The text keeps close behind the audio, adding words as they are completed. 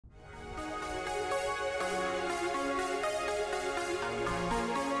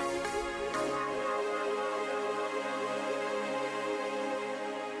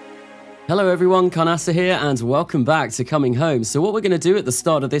Hello everyone, Carnasa here and welcome back to Coming Home. So what we're going to do at the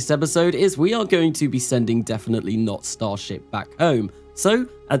start of this episode is we are going to be sending Definitely Not Starship back home. So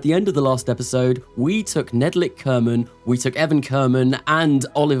at the end of the last episode, we took Nedlik Kerman, we took Evan Kerman and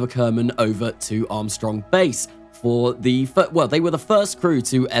Oliver Kerman over to Armstrong Base for the, well, they were the first crew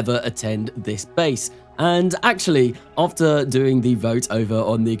to ever attend this base. And actually, after doing the vote over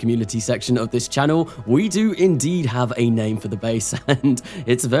on the community section of this channel, we do indeed have a name for the base, and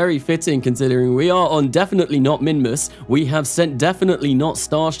it's very fitting considering we are on Definitely Not Minmus. We have sent Definitely Not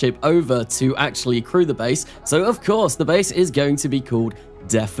Starship over to actually crew the base, so of course the base is going to be called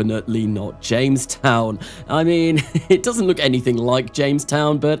Definitely Not Jamestown. I mean, it doesn't look anything like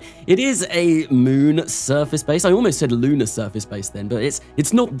Jamestown, but it is a moon surface base. I almost said lunar surface base then, but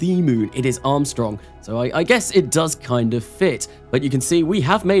it's not the moon, it is Armstrong. So I guess it does kind of fit. But you can see we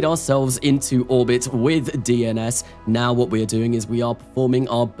have made ourselves into orbit with DNS. Now what we are doing is we are performing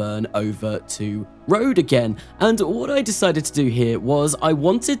our burn over to Road again. And what I decided to do here was I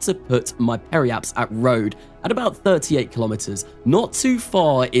wanted to put my periaps at Road at about 38 kilometers, not too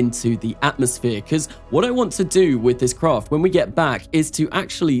far into the atmosphere, because what I want to do with this craft when we get back is to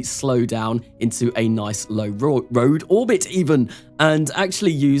actually slow down into a nice low road orbit even, and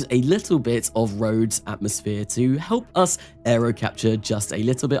actually use a little bit of Road's atmosphere to help us aero capture just a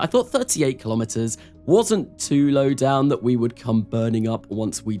little bit. I thought 38 kilometers wasn't too low down that we would come burning up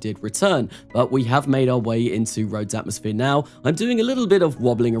once we did return, but we have made our way into Road's atmosphere now. I'm doing a little bit of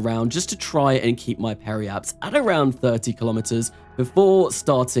wobbling around just to try and keep my periaps at around 30 kilometers before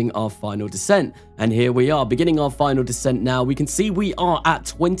starting our final descent. And here we are beginning our final descent now. We can see we are at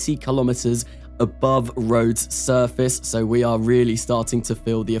 20 kilometers above Road's surface, so we are really starting to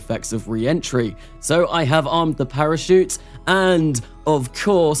feel the effects of re-entry. So I have armed the parachute, and of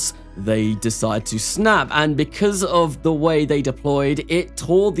course they decide to snap, and because of the way they deployed, it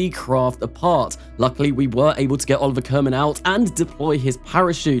tore the craft apart. Luckily we were able to get Oliver Kerman out and deploy his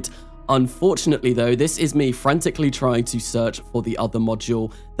parachute. Unfortunately though, this is me frantically trying to search for the other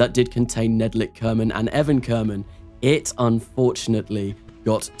module that did contain Nedlik Kerman and Evan Kerman. It unfortunately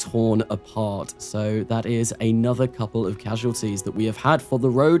got torn apart, so that is another couple of casualties that we have had for the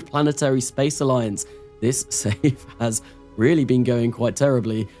Road Planetary Space Alliance. This save has really been going quite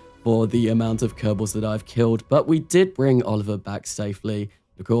terribly for the amount of Kerbals that I've killed, but we did bring Oliver back safely.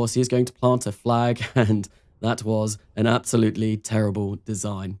 Of course, he is going to plant a flag, and that was an absolutely terrible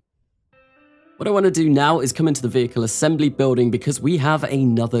design. What I want to do now is come into the vehicle assembly building because we have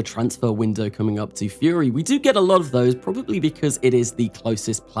another transfer window coming up to Fury. We do get a lot of those, probably because it is the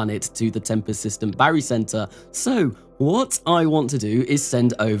closest planet to the Tempest System barycenter. So what I want to do is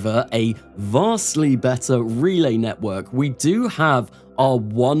send over a vastly better relay network. We do have our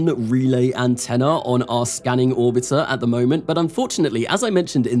one relay antenna on our scanning orbiter at the moment, but unfortunately, as I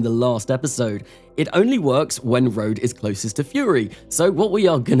mentioned in the last episode, it only works when Road is closest to Fury. So what we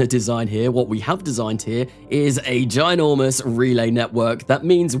are going to design here, what we have designed here, is a ginormous relay network. That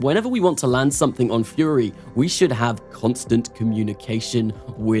means whenever we want to land something on Fury, we should have constant communication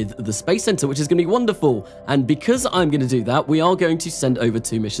with the Space Center, which is going to be wonderful. And because I'm going to do that, we are going to send over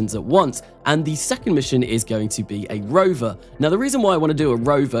 2 missions at once. And the second mission is going to be a rover. Now, the reason why I want to do a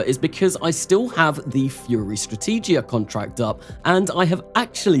rover is because I still have the Fury Strategia contract up, and I have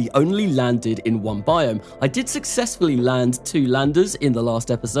actually only landed in one biome. I did successfully land 2 landers in the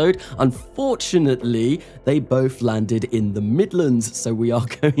last episode. Unfortunately, they both landed in the Midlands, so we are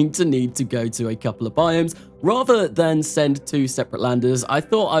going to need to go to a couple of biomes. Rather than send 2 separate landers, I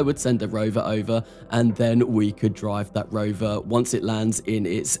thought I would send a rover over, and then we could drive that rover. Once it lands in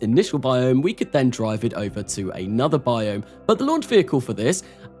its initial biome, we could then drive it over to another biome. But the launch vehicle for this,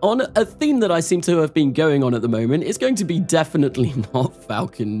 on a theme that I seem to have been going on at the moment, is going to be definitely not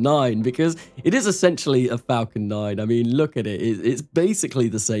Falcon 9, because it is essentially a Falcon 9. I mean, look at it. It's basically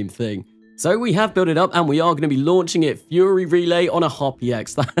the same thing. So we have built it up, and we are going to be launching it Fury Relay on a Harpy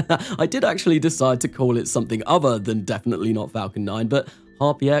X. I did actually decide to call it something other than definitely not Falcon 9, but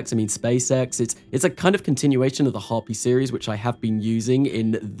Harpy X, I mean SpaceX, it's a kind of continuation of the Harpy series, which I have been using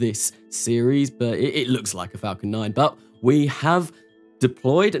in this series, but it looks like a Falcon 9. But we have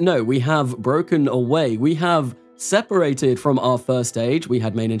deployed, no, we have broken away. We have separated from our first stage. We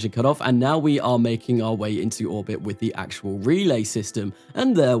had main engine cut off, and now we are making our way into orbit with the actual relay system.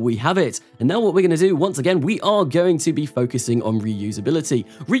 And there we have it. And now what we're going to do, once again, we are going to be focusing on reusability.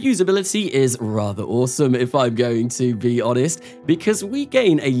 Reusability is rather awesome, if I'm going to be honest, because we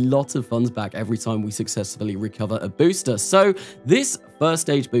gain a lot of funds back every time we successfully recover a booster. So this first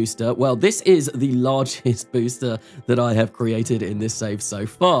stage booster, well, this is the largest booster that I have created in this save so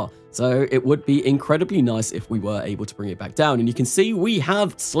far. So it would be incredibly nice if we were able to bring it back down. And you can see we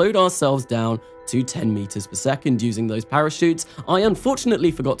have slowed ourselves down to 10 meters per second using those parachutes. I unfortunately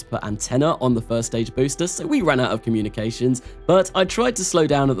forgot to put antenna on the first stage booster, so we ran out of communications, but I tried to slow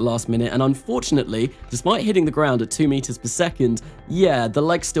down at the last minute, and unfortunately, despite hitting the ground at 2 meters per second, yeah, the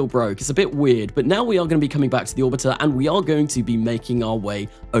leg still broke. It's a bit weird, but now we are going to be coming back to the orbiter, and we are going to be making our way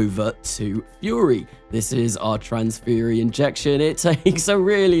over to Fury. This is our trans-Fury injection. It takes a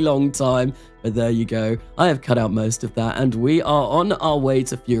really long time, but there you go. I have cut out most of that, and we are on our way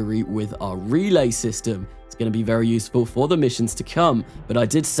to Fury with our relay system. It's going to be very useful for the missions to come, but I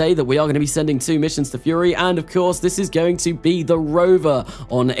did say that we are going to be sending 2 missions to Fury, and of course, this is going to be the rover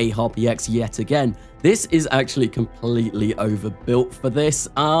on a Harpy X yet again. This is actually completely overbuilt for this.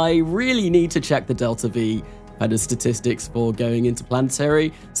 I really need to check the Delta V kind of statistics for going into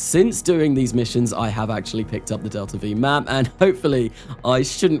planetary. Since doing these missions, I have actually picked up the Delta V map, and hopefully I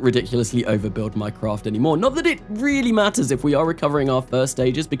shouldn't ridiculously overbuild my craft anymore. Not that it really matters if we are recovering our first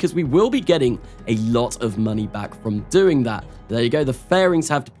stages, because we will be getting a lot of money back from doing that. There you go, the fairings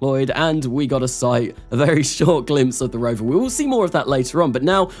have deployed, and we got a sight, a very short glimpse of the rover. We will see more of that later on, but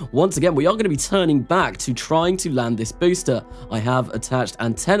now, once again, we are going to be turning back to trying to land this booster. I have attached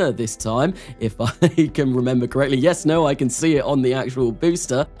antenna this time, if I can remember correctly. Yes, no, I can see it on the actual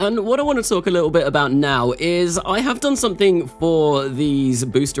booster. And what I want to talk a little bit about now is I have done something for these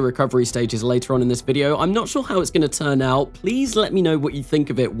booster recovery stages later on in this video. I'm not sure how it's going to turn out. Please let me know what you think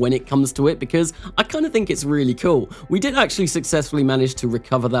of it when it comes to it, because I kind of think it's really cool. We did actually successfully manage to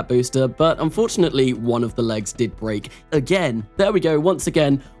recover that booster, but unfortunately one of the legs did break again. There we go, once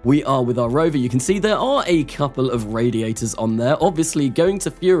again we are with our rover. You can see there are a couple of radiators on there, obviously going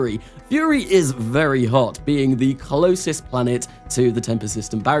to Fury. Fury is very hot, being the closest planet to the Tempest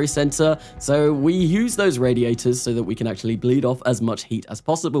System Barycenter, so we use those radiators so that we can actually bleed off as much heat as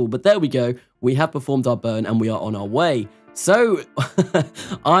possible. But there we go, we have performed our burn and we are on our way. So,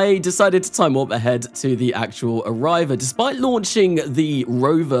 I decided to time warp ahead to the actual arriver. Despite launching the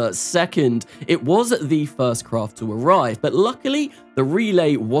rover second, it was the first craft to arrive, but luckily the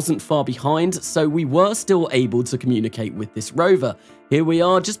relay wasn't far behind, so we were still able to communicate with this rover. Here we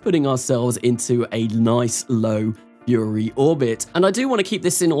are, just putting ourselves into a nice low Fury orbit, and I do want to keep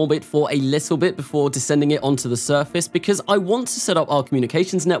this in orbit for a little bit before descending it onto the surface, because I want to set up our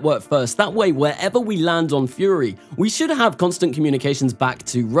communications network first. That way, wherever we land on Fury, we should have constant communications back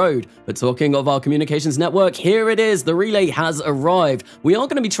to road. But talking of our communications network, here it is. The relay has arrived. We are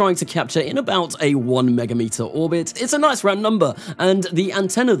going to be trying to capture in about a 1 megameter orbit. It's a nice round number, and the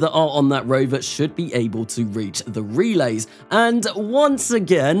antenna that are on that rover should be able to reach the relays. And once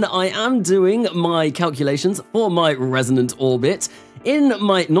again, I am doing my calculations for my resonant orbit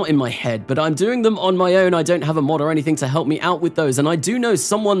not in my head, but I'm doing them on my own. I don't have a mod or anything to help me out with those, and I do know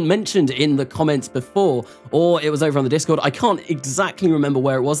someone mentioned in the comments before, or it was over on the Discord, I can't exactly remember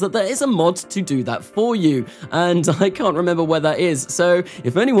where it was, that there is a mod to do that for you, and I can't remember where that is. So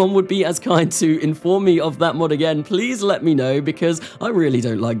if anyone would be as kind to inform me of that mod again, please let me know, because I really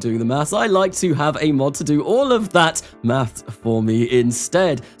don't like doing the maths. I like to have a mod to do all of that math for me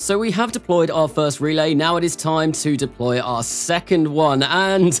instead. So we have deployed our first relay. Now it is time to deploy our second one,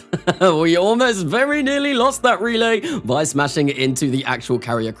 and we almost very nearly lost that relay by smashing it into the actual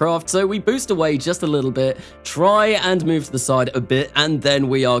carrier craft. So we boost away just a little bit, try and move to the side a bit, and then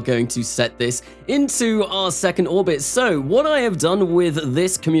we are going to set this into our second orbit. So what I have done with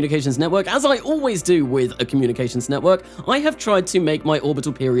this communications network, as I always do with a communications network, I have tried to make my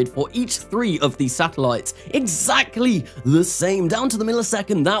orbital period for each 3 of these satellites exactly the same, down to the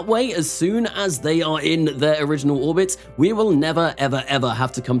millisecond. That way, as soon as they are in their original orbits, we will never ever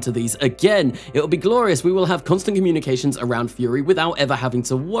have to come to these again. It'll be glorious. We will have constant communications around Fury without ever having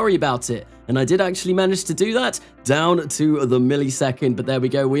to worry about it. And I did actually manage to do that down to the millisecond, but there we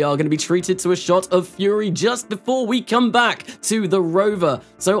go. We are going to be treated to a shot of Fury just before we come back to the rover.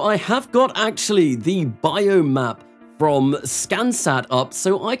 So I have got actually the biome map from ScanSat up,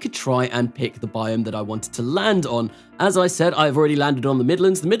 so I could try and pick the biome that I wanted to land on. As I said, I've already landed on the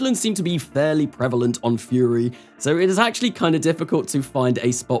Midlands. The Midlands seem to be fairly prevalent on Fury, so it is actually kind of difficult to find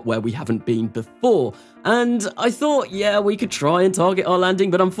a spot where we haven't been before. And I thought, yeah, we could try and target our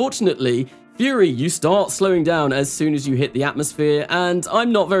landing, but unfortunately, Fury, you start slowing down as soon as you hit the atmosphere, and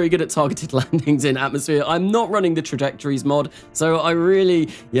I'm not very good at targeted landings in atmosphere. I'm not running the trajectories mod, so I really,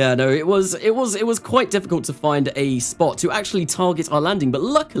 yeah, no, it was quite difficult to find a spot to actually target our landing, but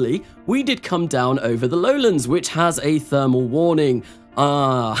luckily, we did come down over the lowlands, which has a thermal warning.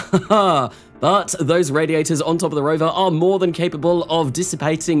 But those radiators on top of the rover are more than capable of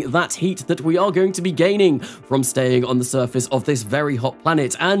dissipating that heat that we are going to be gaining from staying on the surface of this very hot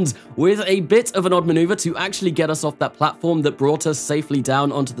planet. And with a bit of an odd maneuver to actually get us off that platform that brought us safely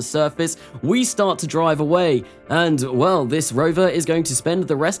down onto the surface, we start to drive away. And, well, this rover is going to spend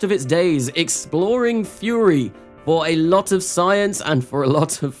the rest of its days exploring Fury for a lot of science and for a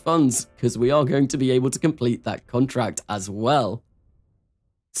lot of funds, because we are going to be able to complete that contract as well.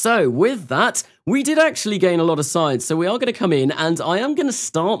 So with that, we did actually gain a lot of science, so we are going to come in and I am going to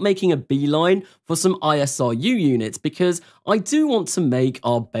start making a beeline for some ISRU units, because I do want to make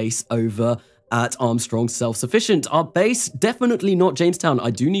our base over at Armstrong self-sufficient. Our base, definitely not Jamestown. I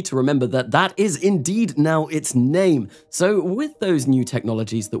do need to remember that that is indeed now its name. So with those new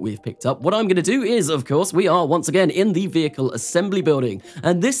technologies that we've picked up, what I'm going to do is, of course, we are once again in the vehicle assembly building.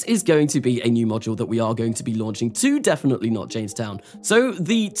 And this is going to be a new module that we are going to be launching to definitely not Jamestown. So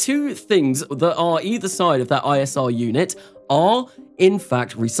the two things that are either side of that ISR unit are in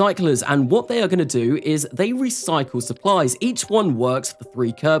fact recyclers, and what they are going to do is they recycle supplies. Each one works for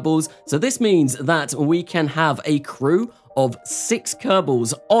 3 Kerbals, so this means that we can have a crew of 6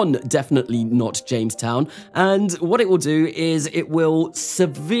 Kerbals on definitely not Jamestown, and what it will do is it will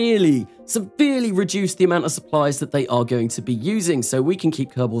severely reduce the amount of supplies that they are going to be using, so we can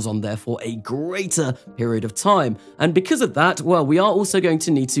keep Kerbals on there for a greater period of time. And because of that, well, we are also going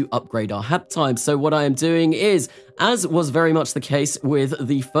to need to upgrade our hab time. So what I am doing is, as was very much the case with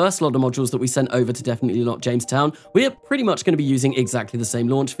the first lot of modules that we sent over to definitely not Jamestown, we are pretty much going to be using exactly the same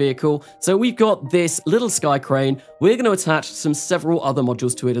launch vehicle. So we've got this little sky crane. We're going to attach several other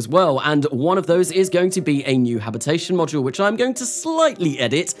modules to it as well, and one of those is going to be a new habitation module, which I'm going to slightly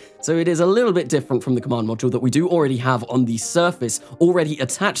edit, so it is a little bit different from the command module that we do already have on the surface, already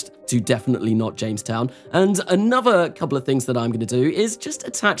attached to definitely not Jamestown. And another couple of things that I'm going to do is just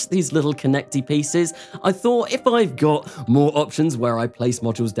attach these little connecty pieces. I thought if I've got more options where I place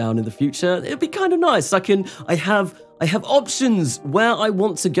modules down in the future, it'd be kind of nice. I have options where I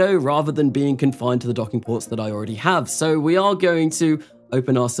want to go rather than being confined to the docking ports that I already have. So we are going to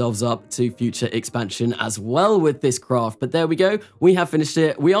open ourselves up to future expansion as well with this craft. But there we go. We have finished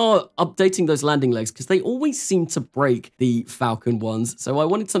it. We are updating those landing legs because they always seem to break, the Falcon ones. So I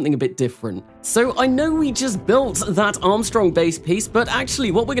wanted something a bit different. So I know we just built that Armstrong base piece, but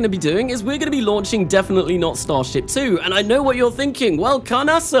actually what we're going to be doing is we're going to be launching definitely not Starship 2. And I know what you're thinking. Well,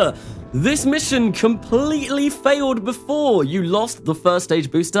 Carnasa, this mission completely failed before. You lost the first stage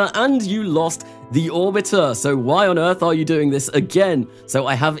booster and you lost the orbiter. So why on earth are you doing this again? So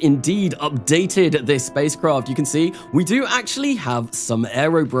I have indeed updated this spacecraft. You can see we do actually have some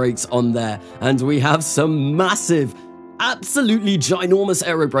aero brakes on there, and we have some massive, absolutely ginormous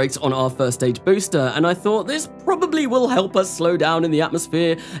aero brakes on our first stage booster, and I thought this probably will help us slow down in the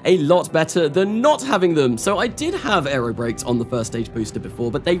atmosphere a lot better than not having them. So I did have aero brakes on the first stage booster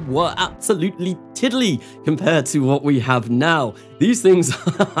before, but they were absolutely tiddly compared to what we have now. These things,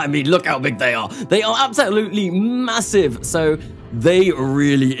 I mean, look how big they are. They are absolutely massive. So they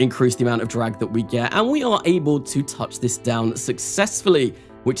really increase the amount of drag that we get, and we are able to touch this down successfully,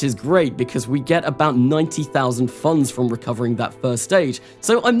 which is great because we get about 90,000 funds from recovering that first stage.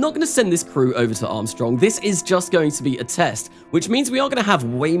 So I'm not going to send this crew over to Armstrong. This is just going to be a test, which means we are going to have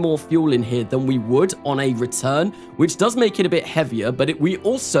way more fuel in here than we would on a return, which does make it a bit heavier, but we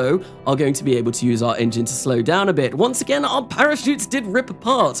also are going to be able to use our engine to slow down a bit. Once again, our parachutes did rip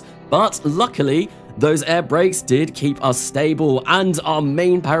apart, but luckily, those air brakes did keep us stable, and our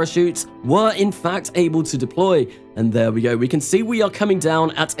main parachutes were in fact able to deploy. And there we go. We can see we are coming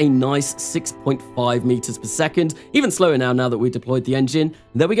down at a nice 6.5 meters per second, even slower now that we've deployed the engine.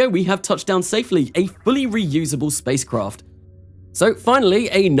 There we go. We have touched down safely, a fully reusable spacecraft. So finally,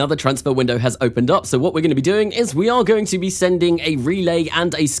 another transfer window has opened up. So what we're going to be doing is we are going to be sending a relay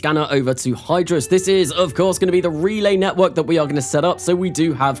and a scanner over to Hydrus. This is, of course, going to be the relay network that we are going to set up, so we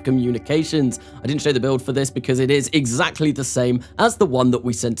do have communications. I didn't show the build for this because it is exactly the same as the one that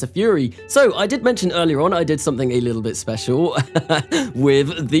we sent to Fury. So I did mention earlier on I did something a little bit special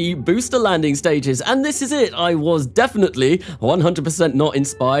with the booster landing stages, and this is it. I was definitely 100% not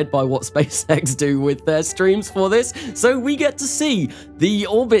inspired by what SpaceX do with their streams for this. So we get to see the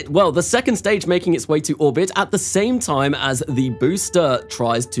orbit, well, the second stage making its way to orbit at the same time as the booster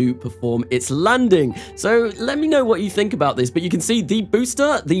tries to perform its landing. So let me know what you think about this, but you can see the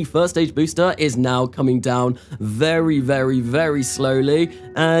booster, the first stage booster, is now coming down very slowly,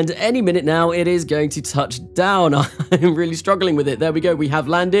 and any minute now it is going to touch down. I'm really struggling with it. There we go, we have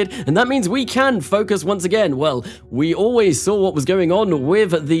landed, and that means we can focus once again. Well, we always saw what was going on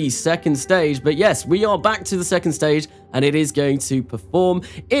with the second stage, but yes, we are back to the second stage, and it is going to perform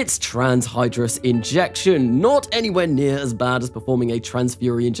its transhydrous injection. Not anywhere near as bad as performing a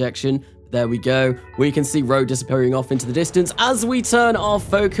transfury injection. There we go. We can see Rode disappearing off into the distance as we turn our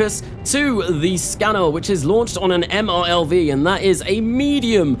focus to the scanner, which is launched on an MRLV, and that is a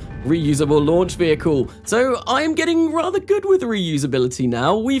medium reusable launch vehicle. So I'm getting rather good with reusability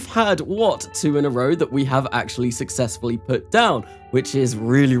now. We've had, what, 2 in a row that we have actually successfully put down, which is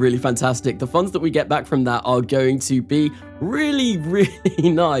really, really fantastic. The funds that we get back from that are going to be really, really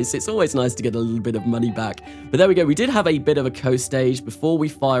nice. It's always nice to get a little bit of money back. But there we go. We did have a bit of a coast stage before we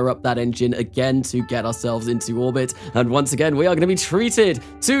fire up that engine again to get ourselves into orbit. And once again, we are going to be treated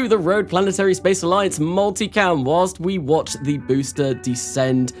to the Rode Planetary Space Alliance multicam whilst we watch the booster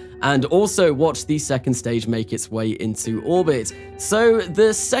descend and also watch the second stage make its way into orbit. So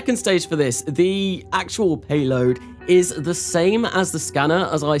the second stage for this, the actual payload is the same as the scanner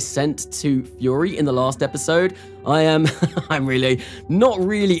as I sent to Fury in the last episode. I'm really not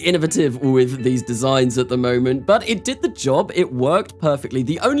really innovative with these designs at the moment, but it did the job. It worked perfectly.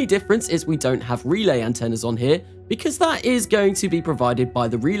 The only difference is we don't have relay antennas on here, because that is going to be provided by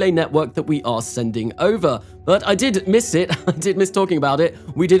the relay network that we are sending over. But I did miss it. I did miss talking about it.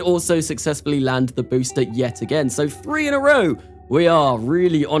 We did also successfully land the booster yet again. So 3 in a row. We are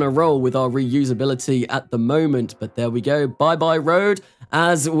really on a roll with our reusability at the moment. But there we go. Bye-bye, Rode,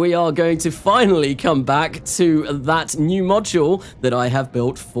 as we are going to finally come back to that new module that I have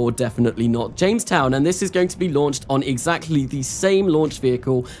built for Definitely Not Jamestown. And this is going to be launched on exactly the same launch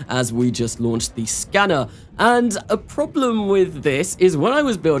vehicle as we just launched the scanner. And a problem with this is when I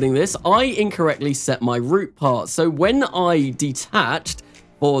was building this, I incorrectly set my root part. So when I detached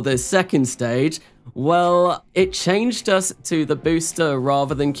for the second stage, well, it changed us to the booster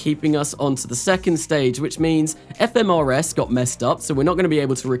rather than keeping us onto the second stage, which means FMRS got messed up, so we're not going to be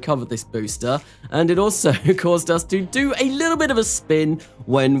able to recover this booster. And it also caused us to do a little bit of a spin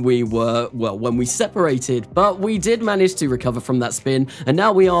when we were, well, when we separated. But we did manage to recover from that spin, and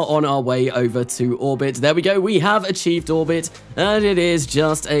now we are on our way over to orbit. There we go, we have achieved orbit, and it is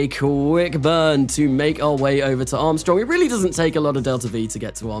just a quick burn to make our way over to Armstrong. It really doesn't take a lot of Delta V to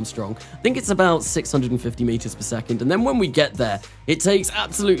get to Armstrong. I think it's about 650 meters per second, and then when we get there, it takes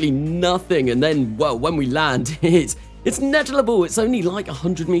absolutely nothing, and then, well, when we land, it's negligible. It's only like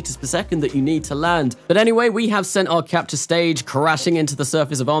 100 meters per second that you need to land. But anyway, we have sent our capture stage crashing into the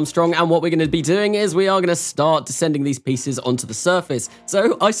surface of Armstrong, and what we're going to be doing is we are going to start descending these pieces onto the surface.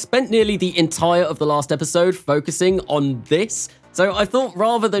 So I spent nearly the entire of the last episode focusing on this. So I thought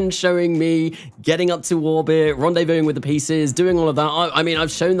rather than showing me getting up to orbit, rendezvousing with the pieces, doing all of that, I mean, I've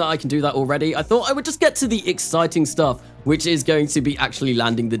shown that I can do that already. I thought I would just get to the exciting stuff, which is going to be actually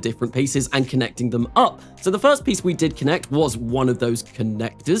landing the different pieces and connecting them up. So the first piece we did connect was one of those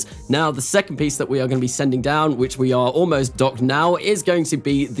connectors. Now, the second piece that we are going to be sending down, which we are almost docked now, is going to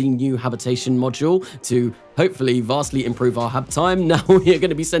be the new habitation module to hopefully vastly improve our hab time. Now we are going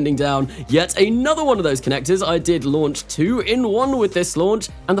to be sending down yet another one of those connectors. I did launch 2 in 1 with this launch.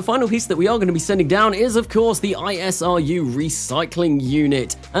 And the final piece that we are going to be sending down is, of course, the ISRU recycling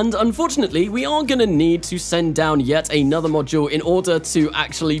unit. And unfortunately, we are going to need to send down yet another module in order to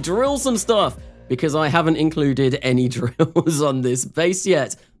actually drill some stuff, because I haven't included any drills on this base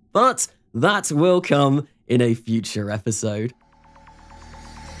yet. But that will come in a future episode.